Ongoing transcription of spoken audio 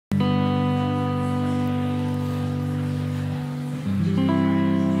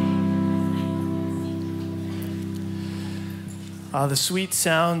The sweet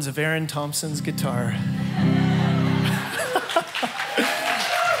sounds of Aaron Thompson's guitar.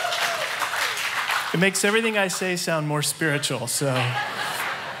 It makes everything I say sound more spiritual, so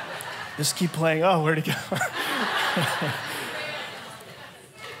just keep playing. Oh, where'd it go?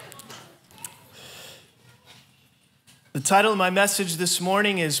 The title of my message this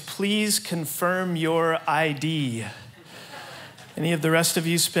morning is Please Confirm Your ID. Any of the rest of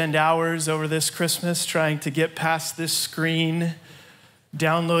you spend hours over this Christmas trying to get past this screen,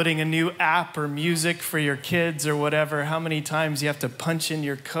 downloading a new app or music for your kids or whatever? How many times you have to punch in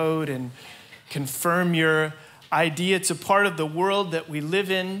your code and confirm your ID? It's a part of the world that we live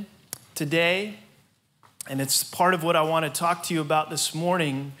in today, and it's part of what I want to talk to you about this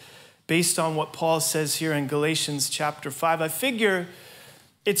morning based on what Paul says here in Galatians chapter 5. I figure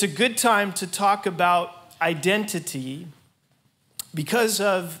it's a good time to talk about identity because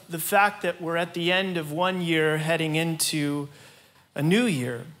of the fact that we're at the end of one year heading into a new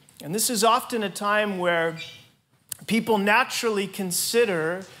year. And this is often a time where people naturally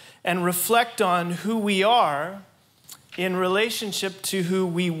consider and reflect on who we are in relationship to who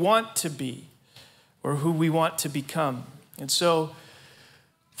we want to be or who we want to become. And so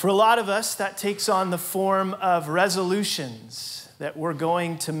for a lot of us, that takes on the form of resolutions that we're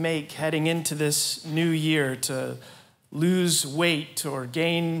going to make heading into this new year to lose weight or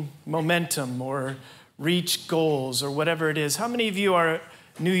gain momentum or reach goals or whatever it is. How many of you are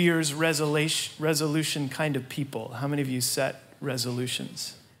New Year's resolution kind of people? How many of you set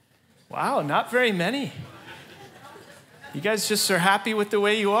resolutions? Wow, not very many. You guys just are happy with the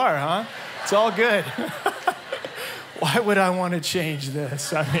way you are, huh? It's all good. Why would I want to change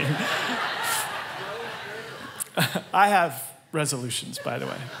this? I mean, I have resolutions, by the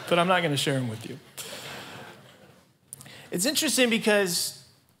way, but I'm not going to share them with you. It's interesting because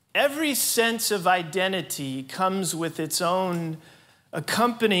every sense of identity comes with its own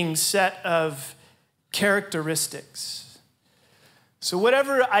accompanying set of characteristics. So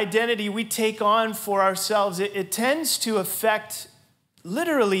whatever identity we take on for ourselves, it tends to affect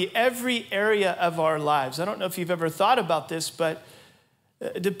literally every area of our lives. I don't know if you've ever thought about this, but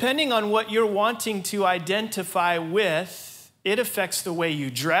depending on what you're wanting to identify with, it affects the way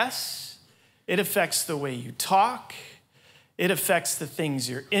you dress, it affects the way you talk, it affects the things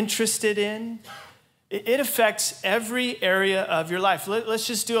you're interested in. It affects every area of your life. Let's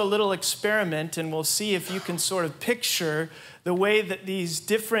just do a little experiment and we'll see if you can sort of picture the way that these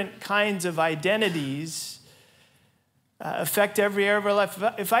different kinds of identities affect every area of our life.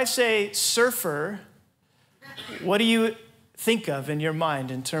 If I say surfer, what do you think of in your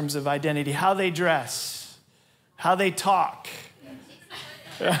mind in terms of identity? How they dress, how they talk.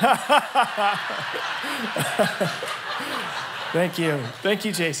 Thank you. Thank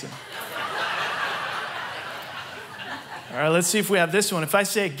you, Jason. All right, let's see if we have this one. If I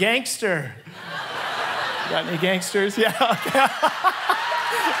say gangster, got any gangsters? Yeah, okay.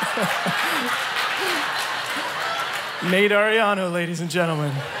 Nate Ariano, ladies and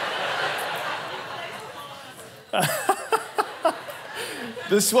gentlemen.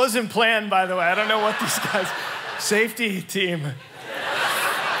 This wasn't planned, by the way. I don't know what these guys, safety team.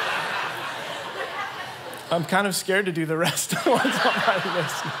 I'm kind of scared to do the rest of the ones on my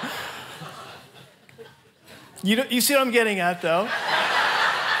list. You see what I'm getting at, though?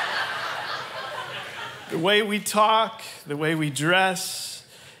 The way we talk, the way we dress.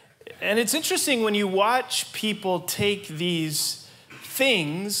 And it's interesting when you watch people take these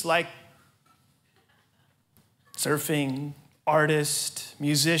things like surfing, artist,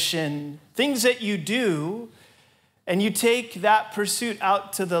 musician, things that you do, and you take that pursuit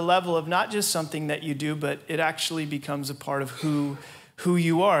out to the level of not just something that you do, but it actually becomes a part of who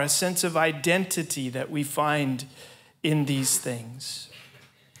you are, a sense of identity that we find in these things.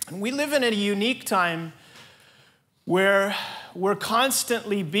 And we live in a unique time where we're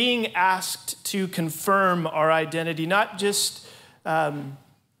constantly being asked to confirm our identity, not just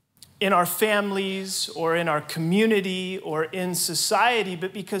in our families or in our community or in society,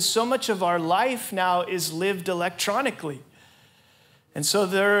 but because so much of our life now is lived electronically. And so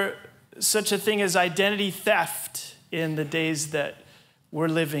there's such a thing as identity theft in the days that we're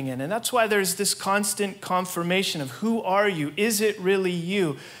living in. And that's why there's this constant confirmation of who are you? Is it really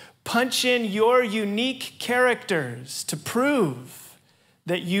you? Punch in your unique characters to prove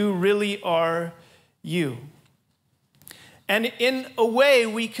that you really are you. And in a way,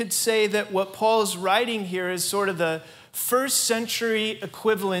 we could say that what Paul's writing here is sort of the first century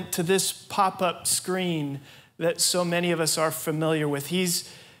equivalent to this pop-up screen that so many of us are familiar with.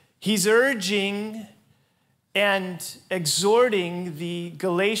 He's urging and exhorting the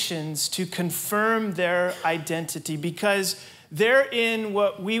Galatians to confirm their identity because they're in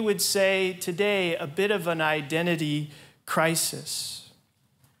what we would say today a bit of an identity crisis.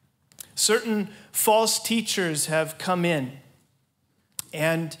 Certain false teachers have come in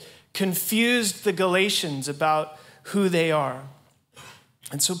and confused the Galatians about who they are.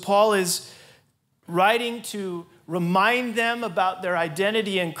 And so Paul is writing to remind them about their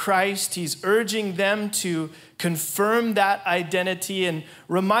identity in Christ. He's urging them to confirm that identity and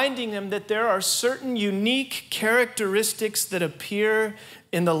reminding them that there are certain unique characteristics that appear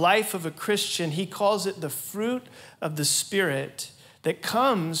in the life of a Christian. He calls it the fruit of the Spirit that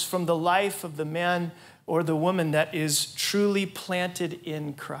comes from the life of the man or the woman that is truly planted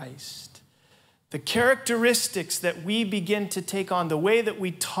in Christ. The characteristics that we begin to take on, the way that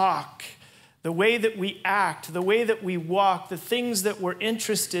we talk, the way that we act, the way that we walk, the things that we're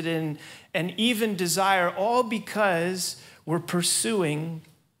interested in and even desire, all because we're pursuing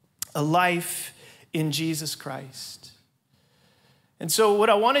a life in Jesus Christ. And so what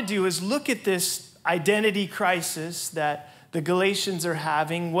I want to do is look at this identity crisis that the Galatians are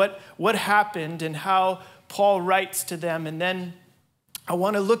having, what happened and how Paul writes to them. And then I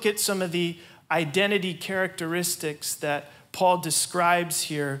want to look at some of the identity characteristics that Paul describes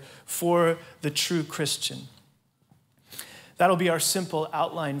here for the true Christian. That'll be our simple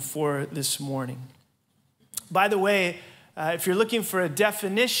outline for this morning. By the way, if you're looking for a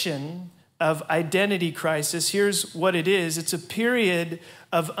definition of identity crisis, here's what it is. It's a period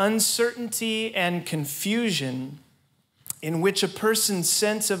of uncertainty and confusion in which a person's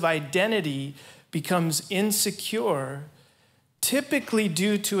sense of identity becomes insecure, typically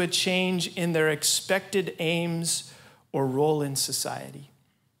due to a change in their expected aims or role in society.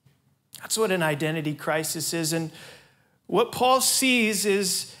 That's what an identity crisis is. And what Paul sees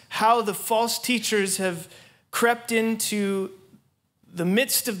is how the false teachers have crept into the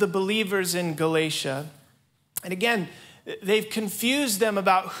midst of the believers in Galatia. And again, they've confused them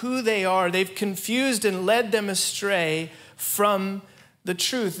about who they are. They've confused and led them astray from the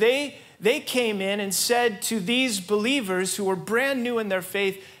truth. They came in and said to these believers who were brand new in their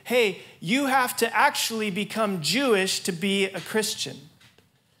faith, hey, you have to actually become Jewish to be a Christian.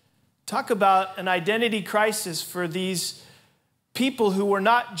 Talk about an identity crisis for these people who were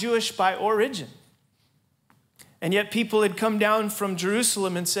not Jewish by origin. And yet people had come down from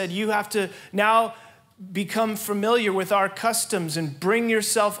Jerusalem and said, you have to now become familiar with our customs and bring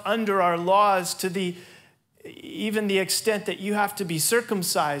yourself under our laws to even the extent that you have to be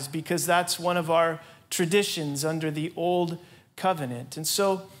circumcised because that's one of our traditions under the old covenant. And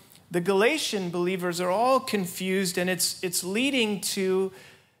so the Galatian believers are all confused, and it's leading to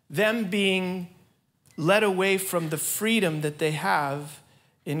them being led away from the freedom that they have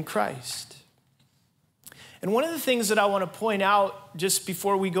in Christ. And one of the things that I want to point out just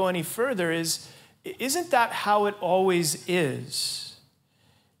before we go any further is, isn't that how it always is?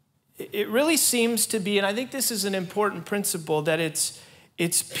 It really seems to be, and I think this is an important principle, that it's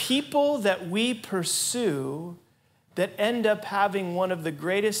people that we pursue that end up having one of the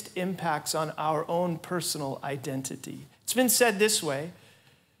greatest impacts on our own personal identity. It's been said this way: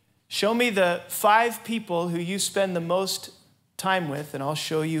 show me the 5 people who you spend the most time with, and I'll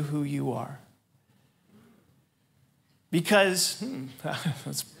show you who you are. Because,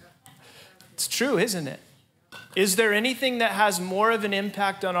 it's true, isn't it? Is there anything that has more of an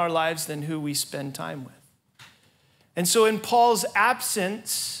impact on our lives than who we spend time with? And so in Paul's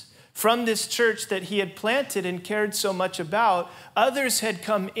absence from this church that he had planted and cared so much about, others had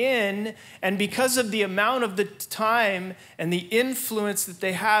come in, and because of the amount of the time and the influence that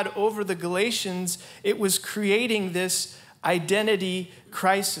they had over the Galatians, it was creating this identity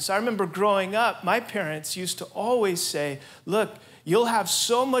crisis. I remember growing up, my parents used to always say, look, you'll have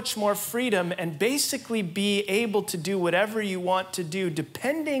so much more freedom and basically be able to do whatever you want to do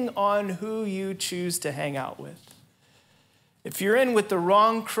depending on who you choose to hang out with. If you're in with the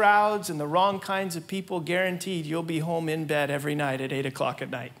wrong crowds and the wrong kinds of people, guaranteed you'll be home in bed every night at 8 o'clock at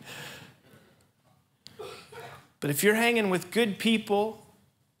night. But if you're hanging with good people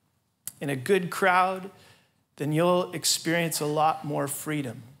in a good crowd, then you'll experience a lot more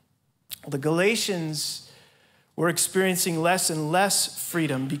freedom. The Galatians were experiencing less and less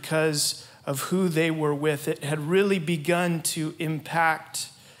freedom because of who they were with. It had really begun to impact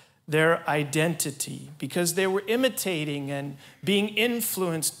their identity because they were imitating and being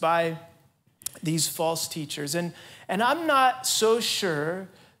influenced by these false teachers. And I'm not so sure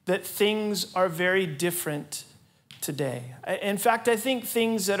that things are very different today. In fact, I think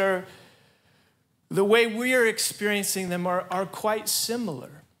things that are the way we are experiencing them are quite similar.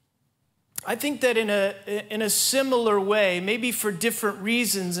 I think that in a similar way, maybe for different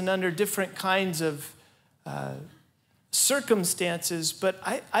reasons and under different kinds of circumstances, but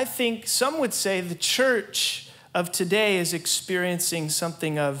I think some would say the church of today is experiencing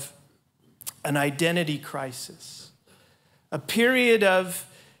something of an identity crisis, a period of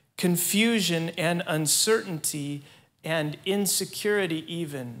confusion and uncertainty and insecurity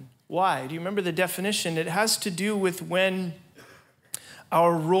even. Why? Do you remember the definition? It has to do with when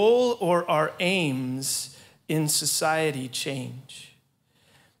our role or our aims in society change.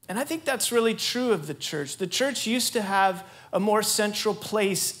 And I think that's really true of the church. The church used to have a more central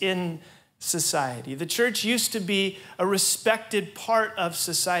place in society. The church used to be a respected part of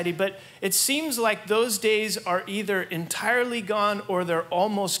society, but it seems like those days are either entirely gone or they're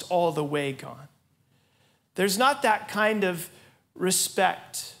almost all the way gone. There's not that kind of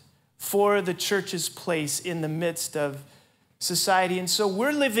respect for the church's place in the midst of society. And so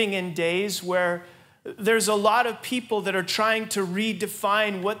we're living in days where there's a lot of people that are trying to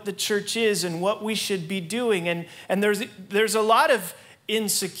redefine what the church is and what we should be doing. And there's a lot of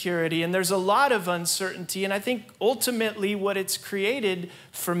insecurity and there's a lot of uncertainty. And I think ultimately what it's created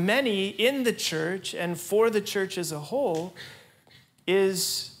for many in the church and for the church as a whole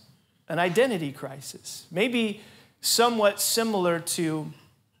is an identity crisis. Maybe somewhat similar to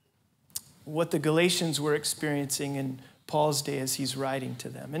what the Galatians were experiencing in Paul's day as he's writing to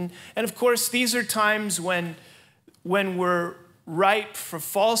them. And of course, these are times when we're ripe for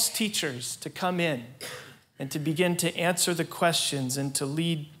false teachers to come in and to begin to answer the questions and to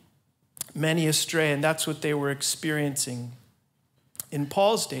lead many astray. And that's what they were experiencing in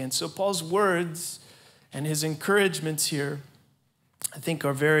Paul's day. And so Paul's words and his encouragements here, I think,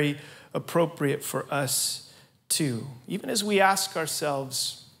 are very appropriate for us too. Even as we ask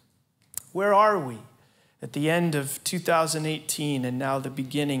ourselves, where are we at the end of 2018 and now the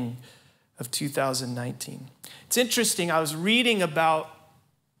beginning of 2019? It's interesting, I was reading about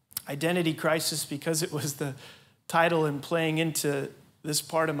identity crisis because it was the title and playing into this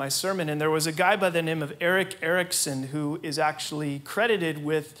part of my sermon. And there was a guy by the name of Erik Erikson who is actually credited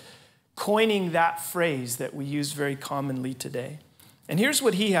with coining that phrase that we use very commonly today. And here's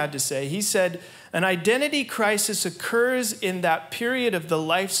what he had to say. He said, an identity crisis occurs in that period of the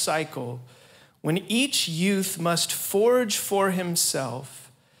life cycle when each youth must forge for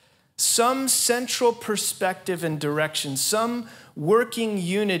himself some central perspective and direction, some working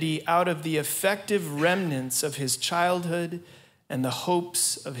unity out of the effective remnants of his childhood and the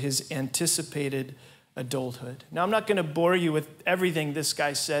hopes of his anticipated adulthood. Now, I'm not going to bore you with everything this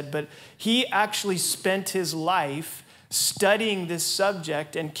guy said, but he actually spent his life studying this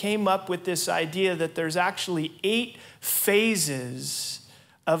subject and came up with this idea that there's actually 8 phases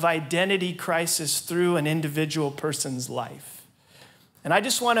of identity crisis through an individual person's life. And I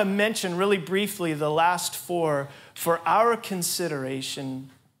just want to mention really briefly the last 4 for our consideration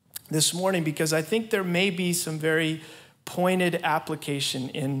this morning, because I think there may be some very pointed application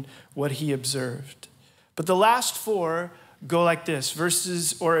in what he observed. But the last 4 go like this,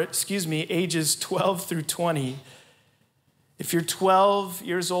 ages 12 through 20. If you're 12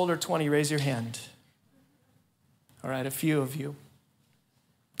 years old or 20, raise your hand. All right, a few of you.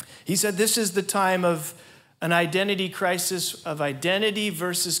 He said this is the time of an identity crisis, of identity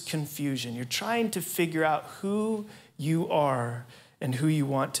versus confusion. You're trying to figure out who you are and who you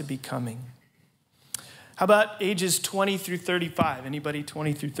want to be becoming. How about ages 20 through 35? Anybody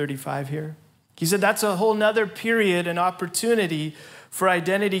 20 through 35 here? He said that's a whole nother period and opportunity for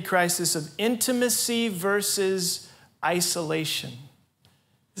identity crisis of intimacy versus isolation.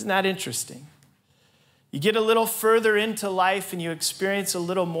 Isn't that interesting? You get a little further into life and you experience a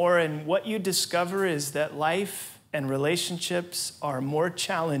little more, and what you discover is that life and relationships are more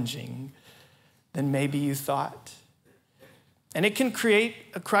challenging than maybe you thought. And it can create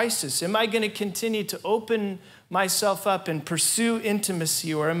a crisis. Am I going to continue to open myself up and pursue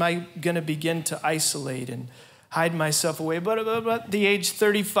intimacy, or am I going to begin to isolate and hide myself away? But the age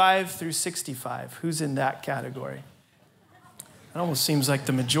 35 through 65, who's in that category? It almost seems like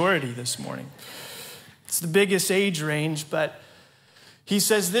the majority this morning. It's the biggest age range, but he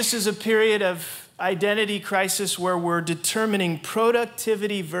says this is a period of identity crisis where we're determining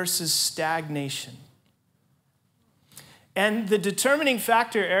productivity versus stagnation. And the determining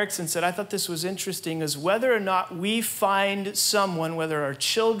factor, Erikson said, I thought this was interesting, is whether or not we find someone, whether our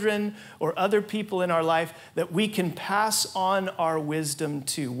children or other people in our life, that we can pass on our wisdom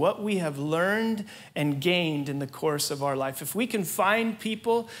to, what we have learned and gained in the course of our life. If we can find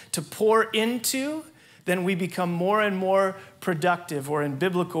people to pour into, then we become more and more productive, or in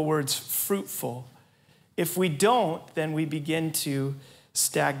biblical words, fruitful. If we don't, then we begin to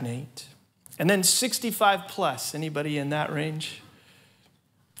stagnate. And then 65 plus, anybody in that range?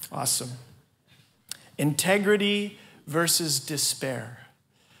 Awesome. Integrity versus despair?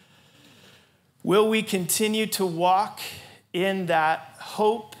 Will we continue to walk in that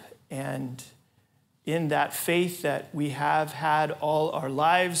hope and in that faith that we have had all our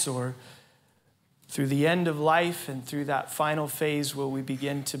lives, or through the end of life and through that final phase will we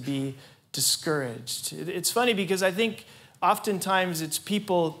begin to be discouraged? It's funny because I think oftentimes it's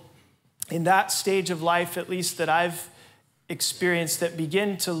people in that stage of life, at least that I've experienced, that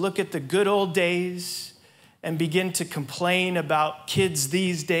begin to look at the good old days and begin to complain about kids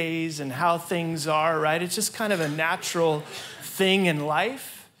these days and how things are, right? It's just kind of a natural thing in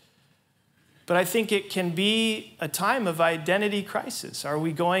life. But I think it can be a time of identity crisis. Are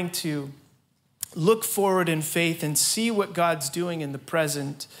we going to look forward in faith and see what God's doing in the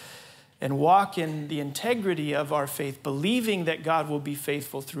present and walk in the integrity of our faith, believing that God will be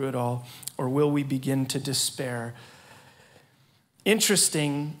faithful through it all, or will we begin to despair?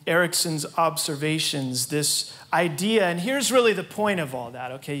 Interesting, Erickson's observations, this idea, and here's really the point of all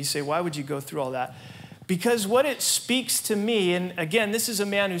that, okay? You say, why would you go through all that? Because what it speaks to me, and again, this is a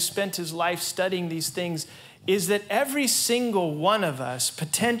man who spent his life studying these things, is that every single one of us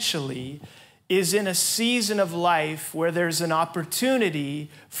potentially is in a season of life where there's an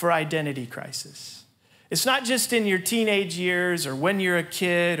opportunity for identity crisis. It's not just in your teenage years or when you're a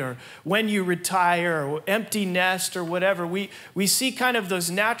kid or when you retire or empty nest or whatever. We see kind of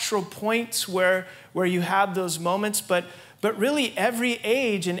those natural points where you have those moments, but really every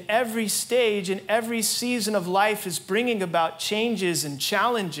age and every stage and every season of life is bringing about changes and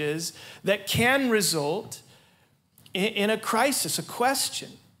challenges that can result in a crisis, a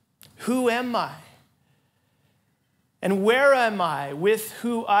question. Who am I? And where am I with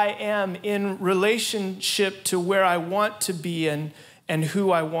who I am in relationship to where I want to be and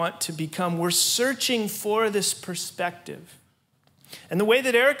who I want to become? We're searching for this perspective. And the way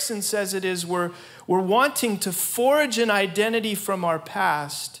that Erickson says it is we're wanting to forge an identity from our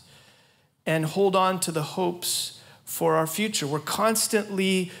past and hold on to the hopes for our future. We're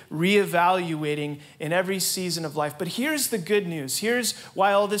constantly reevaluating in every season of life. But here's the good news. Here's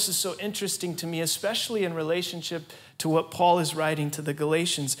why all this is so interesting to me, especially in relationship to what Paul is writing to the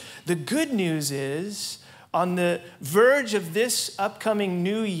Galatians. The good news is, on the verge of this upcoming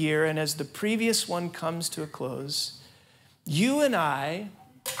new year, and as the previous one comes to a close, you and I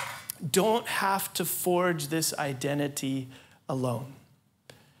don't have to forge this identity alone.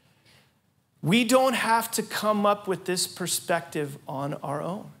 We don't have to come up with this perspective on our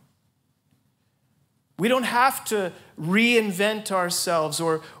own. We don't have to reinvent ourselves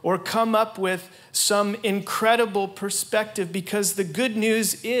or come up with some incredible perspective, because the good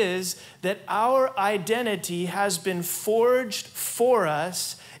news is that our identity has been forged for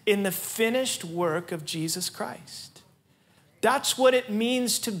us in the finished work of Jesus Christ. That's what it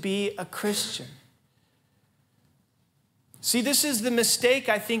means to be a Christian. See, this is the mistake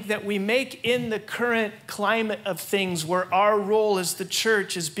I think that we make in the current climate of things, where our role as the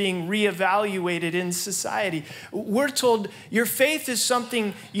church is being reevaluated in society. We're told your faith is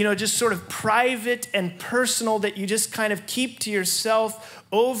something, just sort of private and personal that you just kind of keep to yourself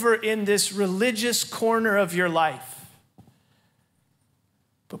over in this religious corner of your life.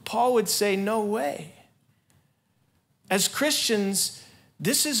 But Paul would say, no way. As Christians,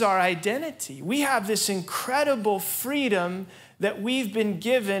 this is our identity. We have this incredible freedom that we've been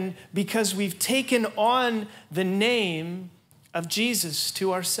given because we've taken on the name of Jesus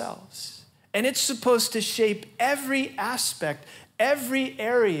to ourselves. And it's supposed to shape every aspect, every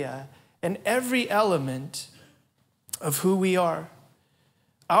area, and every element of who we are.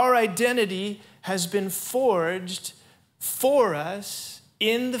 Our identity has been forged for us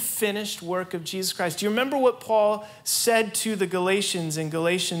in the finished work of Jesus Christ. Do you remember what Paul said to the Galatians in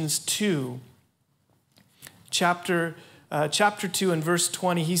Galatians 2, chapter 2 and verse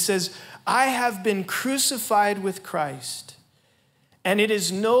 20? He says, I have been crucified with Christ, and it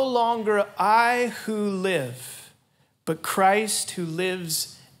is no longer I who live, but Christ who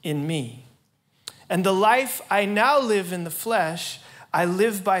lives in me. And the life I now live in the flesh, I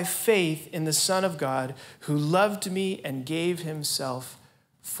live by faith in the Son of God, who loved me and gave himself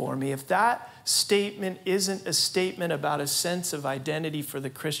for me. If that statement isn't a statement about a sense of identity for the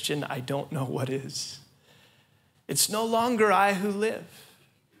Christian, I don't know what is. It's no longer I who live.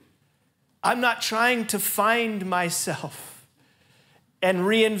 I'm not trying to find myself and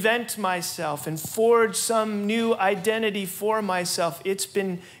reinvent myself and forge some new identity for myself. It's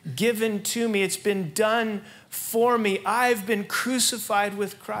been given to me. It's been done for me. I've been crucified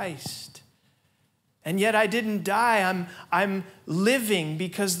with Christ. And yet I didn't die. I'm living,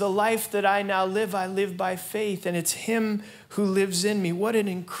 because the life that I now live, I live by faith, and it's him who lives in me. What an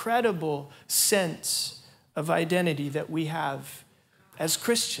incredible sense of identity that we have as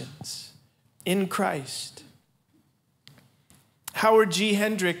Christians in Christ. Howard G.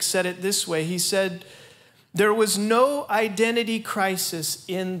 Hendricks said it this way. He said, "There was no identity crisis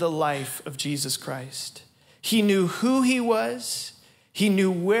in the life of Jesus Christ. He knew who he was, he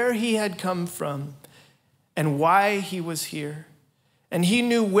knew where he had come from, and why he was here. And he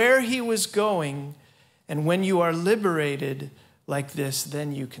knew where he was going. And when you are liberated like this,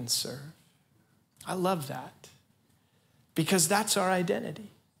 then you can serve." I love that, because that's our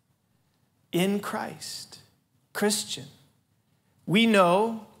identity in Christ. Christian. We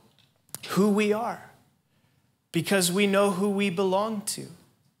know who we are because we know who we belong to.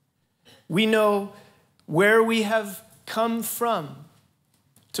 We know where we have come from.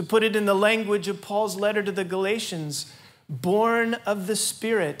 To put it in the language of Paul's letter to the Galatians, born of the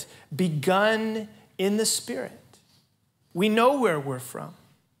Spirit, begun in the Spirit. We know where we're from.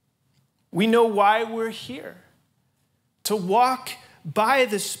 We know why we're here. To walk by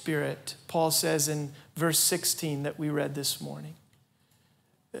the Spirit, Paul says in verse 16 that we read this morning.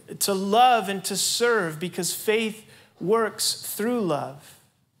 To love and to serve, because faith works through love.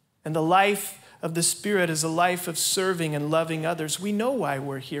 And the life of the Spirit is a life of serving and loving others. We know why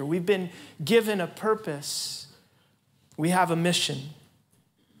we're here. We've been given a purpose. We have a mission.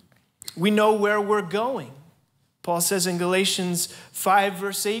 We know where we're going. Paul says in Galatians 5,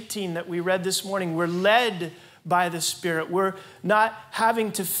 verse 18 that we read this morning, we're led by the Spirit. We're not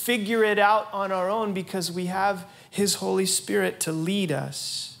having to figure it out on our own because we have His Holy Spirit to lead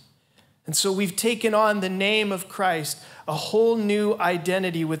us. And so we've taken on the name of Christ, a whole new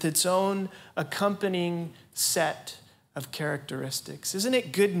identity with its own accompanying set of characteristics. Isn't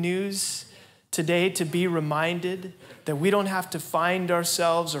it good news today to be reminded that we don't have to find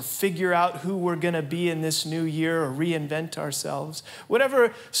ourselves or figure out who we're going to be in this new year or reinvent ourselves?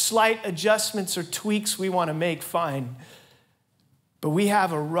 Whatever slight adjustments or tweaks we want to make, fine. But we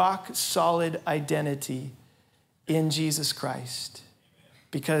have a rock-solid identity in Jesus Christ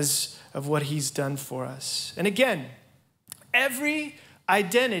because of what He's done for us. And again, every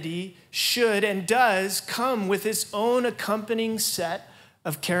identity should and does come with its own accompanying set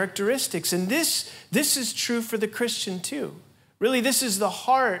of characteristics. And this is true for the Christian too. Really, this is the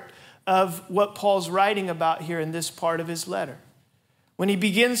heart of what Paul's writing about here in this part of his letter. When he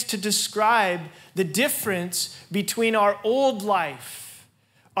begins to describe the difference between our old life,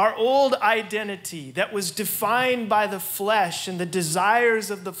 our old identity that was defined by the flesh and the desires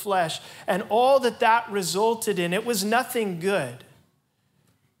of the flesh, and all that resulted in, it was nothing good.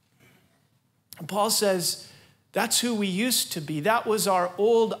 And Paul says, that's who we used to be. That was our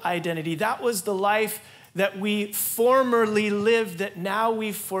old identity. That was the life that we formerly lived that now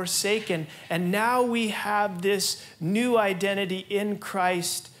we've forsaken. And now we have this new identity in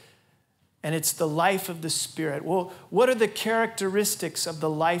Christ, and it's the life of the Spirit. Well, what are the characteristics of the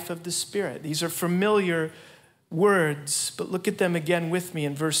life of the Spirit? These are familiar words, but look at them again with me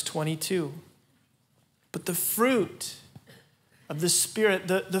in verse 22. But the fruit of the Spirit,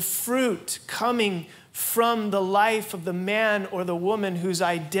 the fruit coming from the life of the man or the woman whose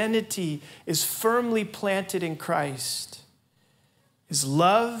identity is firmly planted in Christ, is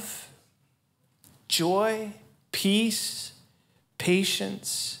love, joy, peace,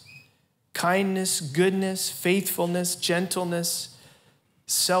 patience, kindness, goodness, faithfulness, gentleness,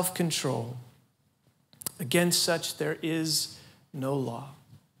 self-control. Against such there is no law.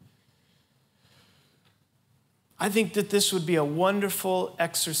 I think that this would be a wonderful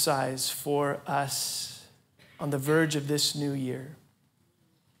exercise for us on the verge of this new year.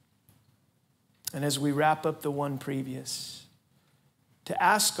 And as we wrap up the one previous, to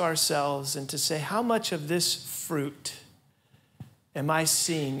ask ourselves and to say, how much of this fruit am I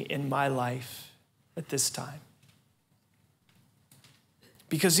seeing in my life at this time?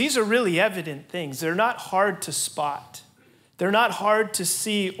 Because these are really evident things. They're not hard to spot. They're not hard to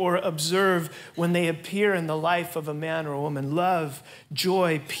see or observe when they appear in the life of a man or a woman. Love,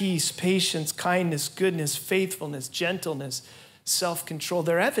 joy, peace, patience, kindness, goodness, faithfulness, gentleness, self-control.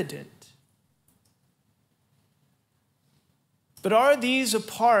 They're evident. But are these a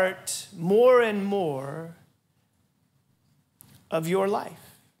part more and more of your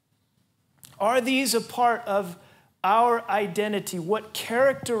life? Are these a part of our identity? What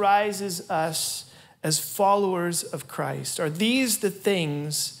characterizes us as followers of Christ? Are these the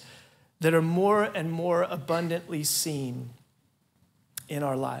things that are more and more abundantly seen in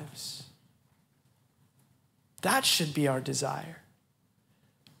our lives? That should be our desire.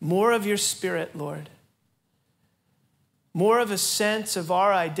 More of your Spirit, Lord. More of a sense of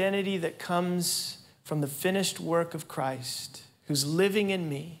our identity that comes from the finished work of Christ, who's living in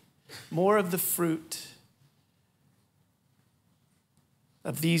me. More of the fruit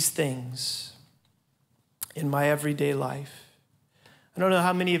of these things in my everyday life. I don't know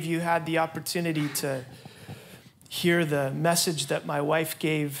how many of you had the opportunity to hear the message that my wife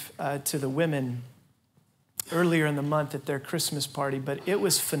gave to the women earlier in the month at their Christmas party, but it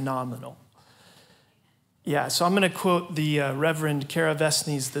was phenomenal. Yeah, so I'm going to quote the Reverend Kara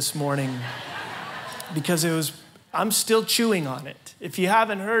Vesnes this morning because I'm still chewing on it. If you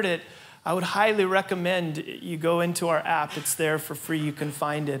haven't heard it, I would highly recommend you go into our app. It's there for free. You can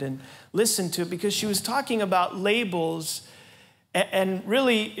find it and listen to it, because she was talking about labels, and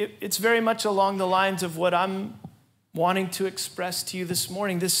really it's very much along the lines of what I'm wanting to express to you this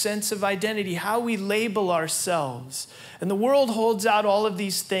morning, this sense of identity, how we label ourselves. And the world holds out all of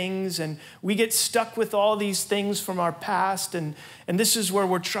these things, and we get stuck with all these things from our past, and this is where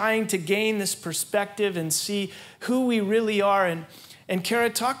we're trying to gain this perspective and see who we really are. And Kara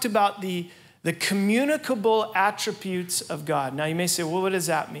talked about the communicable attributes of God. Now you may say, well, what does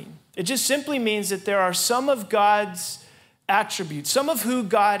that mean? It just simply means that there are some of God's attributes, some of who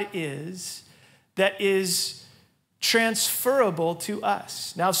God is, that is transferable to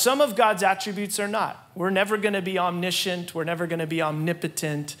us. Now, some of God's attributes are not. We're never going to be omniscient. We're never going to be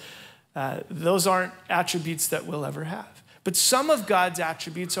omnipotent. Those aren't attributes that we'll ever have. But some of God's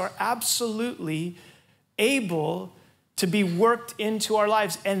attributes are absolutely able to be worked into our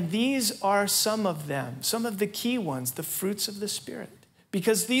lives. And these are some of them, some of the key ones, the fruits of the Spirit.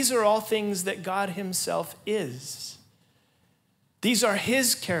 Because these are all things that God himself is. These are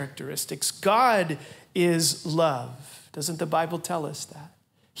his characteristics. God is love. Doesn't the Bible tell us that?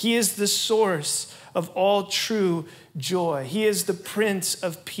 He is the source of all true joy. He is the Prince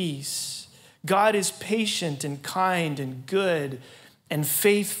of Peace. God is patient and kind and good and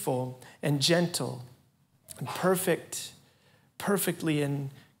faithful and gentle and perfectly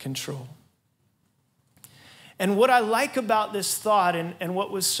in control. And what I like about this thought, and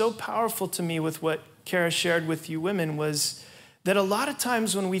what was so powerful to me with what Kara shared with you women, was that a lot of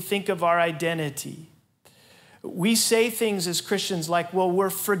times when we think of our identity, we say things as Christians like, well,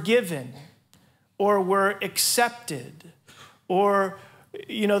 we're forgiven, or we're accepted, or,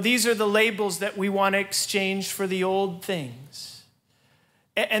 these are the labels that we want to exchange for the old things.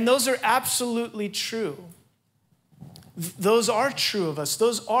 And those are absolutely true. Those are true of us.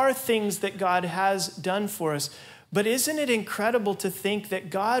 Those are things that God has done for us. But isn't it incredible to think that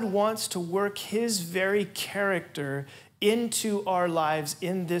God wants to work his very character into our lives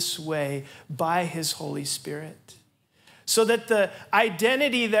in this way by his Holy Spirit? So that the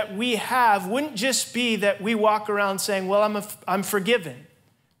identity that we have wouldn't just be that we walk around saying, well, I'm forgiven,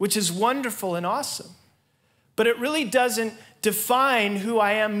 which is wonderful and awesome. But it really doesn't define who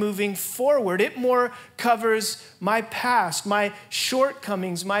I am moving forward. It more covers my past, my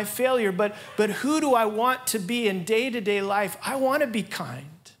shortcomings, my failure. But who do I want to be in day-to-day life? I want to be kind.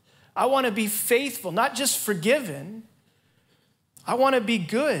 I want to be faithful, not just forgiven. I want to be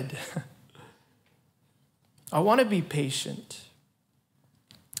good. I want to be patient.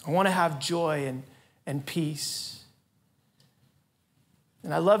 I want to have joy and peace.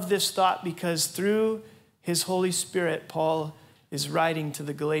 And I love this thought because through his Holy Spirit, Paul is writing to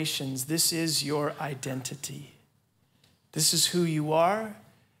the Galatians, this is your identity. This is who you are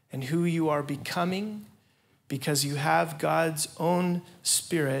and who you are becoming because you have God's own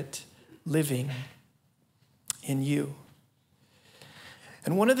Spirit living in you.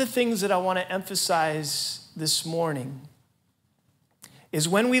 And one of the things that I want to emphasize this morning is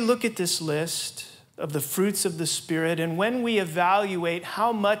when we look at this list of the fruits of the Spirit and when we evaluate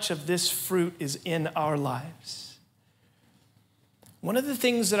how much of this fruit is in our lives, one of the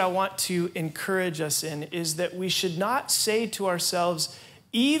things that I want to encourage us in is that we should not say to ourselves,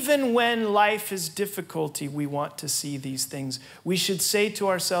 even when life is difficulty, we want to see these things. We should say to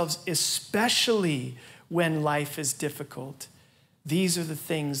ourselves, especially when life is difficult, these are the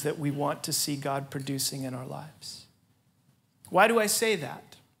things that we want to see God producing in our lives. Why do I say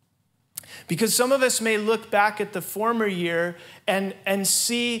that? Because some of us may look back at the former year and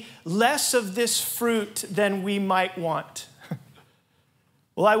see less of this fruit than we might want.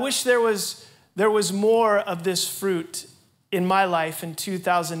 Well, I wish there was more of this fruit in my life in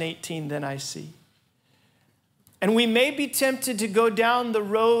 2018 than I see. And we may be tempted to go down the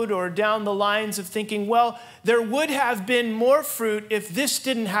road or down the lines of thinking, well, there would have been more fruit if this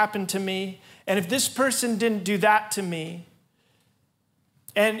didn't happen to me, and if this person didn't do that to me,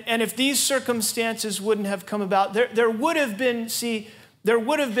 and if these circumstances wouldn't have come about. There would have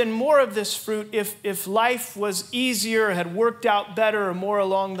been more of this fruit if life was easier, had worked out better, or more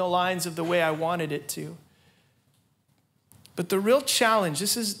along the lines of the way I wanted it to. But the real challenge,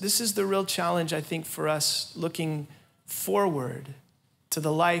 this is the real challenge, I think, for us looking forward, to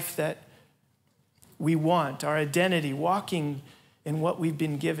the life that we want, our identity, walking in what we've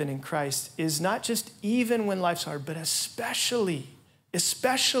been given in Christ, is not just even when life's hard, but especially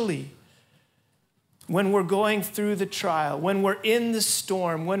when we're going through the trial, when we're in the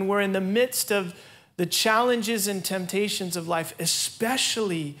storm, when we're in the midst of the challenges and temptations of life,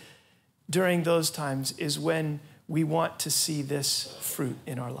 especially during those times, is when we want to see this fruit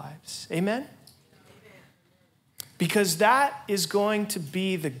in our lives. Amen? Because that is going to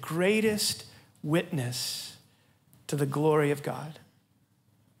be the greatest witness to the glory of God.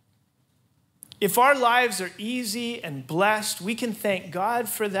 If our lives are easy and blessed, we can thank God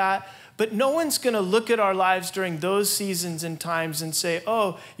for that, but no one's going to look at our lives during those seasons and times and say,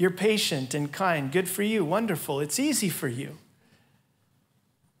 oh, you're patient and kind, good for you, wonderful, it's easy for you.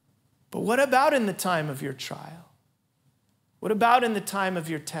 But what about in the time of your trial? What about in the time of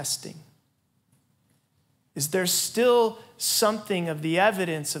your testing? Is there still something of the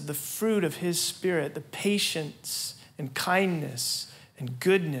evidence of the fruit of his Spirit, the patience and kindness and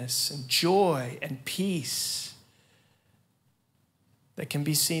goodness and joy and peace that can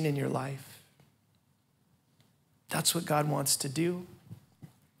be seen in your life? That's what God wants to do.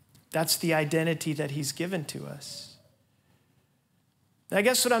 That's the identity that he's given to us. And I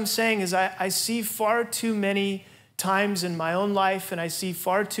guess what I'm saying is I see far too many times in my own life, and I see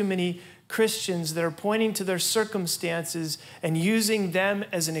far too many Christians that are pointing to their circumstances and using them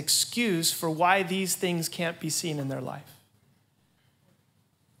as an excuse for why these things can't be seen in their life.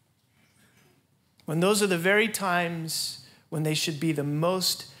 When those are the very times when they should be the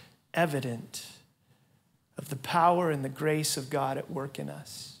most evident of the power and the grace of God at work in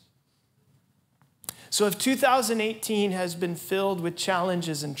us. So if 2018 has been filled with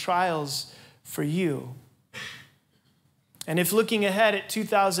challenges and trials for you, and if looking ahead at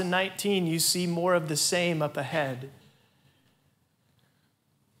 2019, you see more of the same up ahead,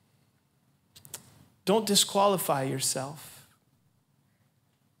 don't disqualify yourself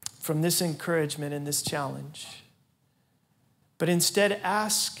from this encouragement and this challenge, but instead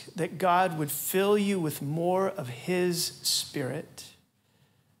ask that God would fill you with more of his Spirit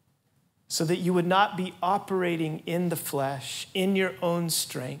so that you would not be operating in the flesh, in your own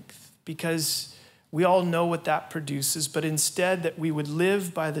strength, because we all know what that produces, but instead that we would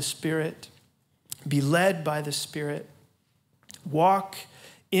live by the Spirit, be led by the Spirit, walk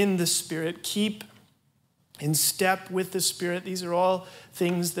in the Spirit, keep in step with the Spirit. These are all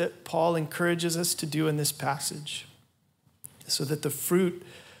things that Paul encourages us to do in this passage, so that the fruit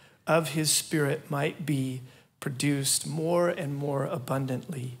of his Spirit might be produced more and more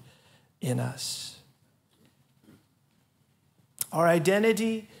abundantly in us. Our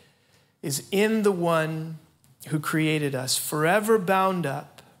identity is in the one who created us, forever bound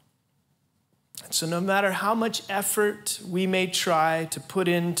up. And so no matter how much effort we may try to put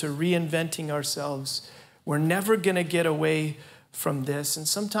into reinventing ourselves, we're never going to get away from this. And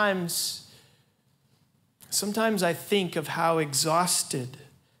sometimes I think of how exhausted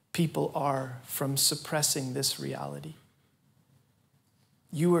people are from suppressing this reality.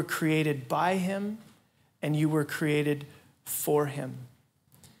 You were created by him, and you were created for him.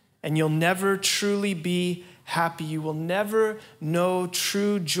 And you'll never truly be happy. You will never know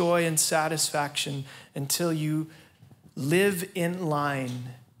true joy and satisfaction until you live in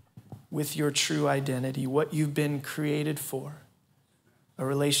line with your true identity, what you've been created for, a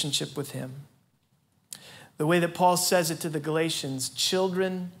relationship with him. The way that Paul says it to the Galatians,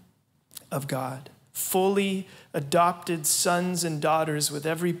 children of God, fully adopted sons and daughters with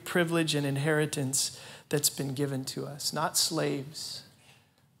every privilege and inheritance that's been given to us, not slaves,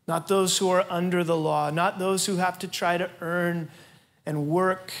 not those who are under the law, not those who have to try to earn and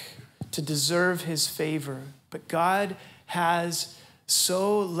work to deserve his favor. But God has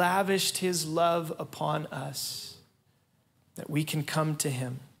so lavished his love upon us that we can come to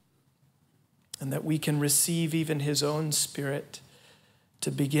him and that we can receive even his own Spirit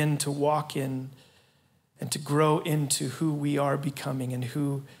to begin to walk in and to grow into who we are becoming and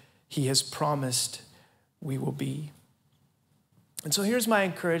who he has promised we will be. And so here's my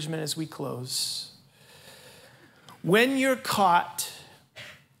encouragement as we close. When you're caught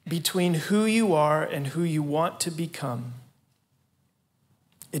between who you are and who you want to become,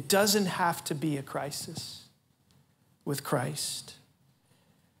 it doesn't have to be a crisis with Christ,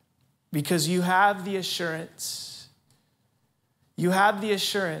 because you have the assurance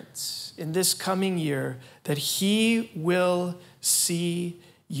in this coming year that he will see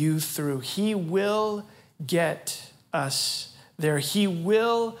you through. He will get us there. He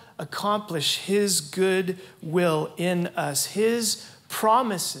will accomplish his good will in us. His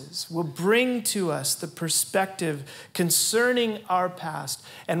promises will bring to us the perspective concerning our past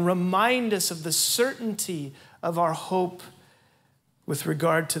and remind us of the certainty of our hope with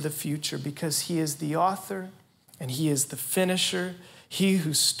regard to the future, because he is the author and he is the finisher. He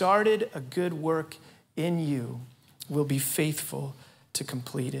who started a good work in you will be faithful to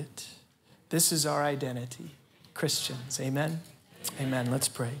complete it. This is our identity, Christians. Amen? Amen. Let's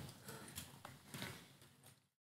pray.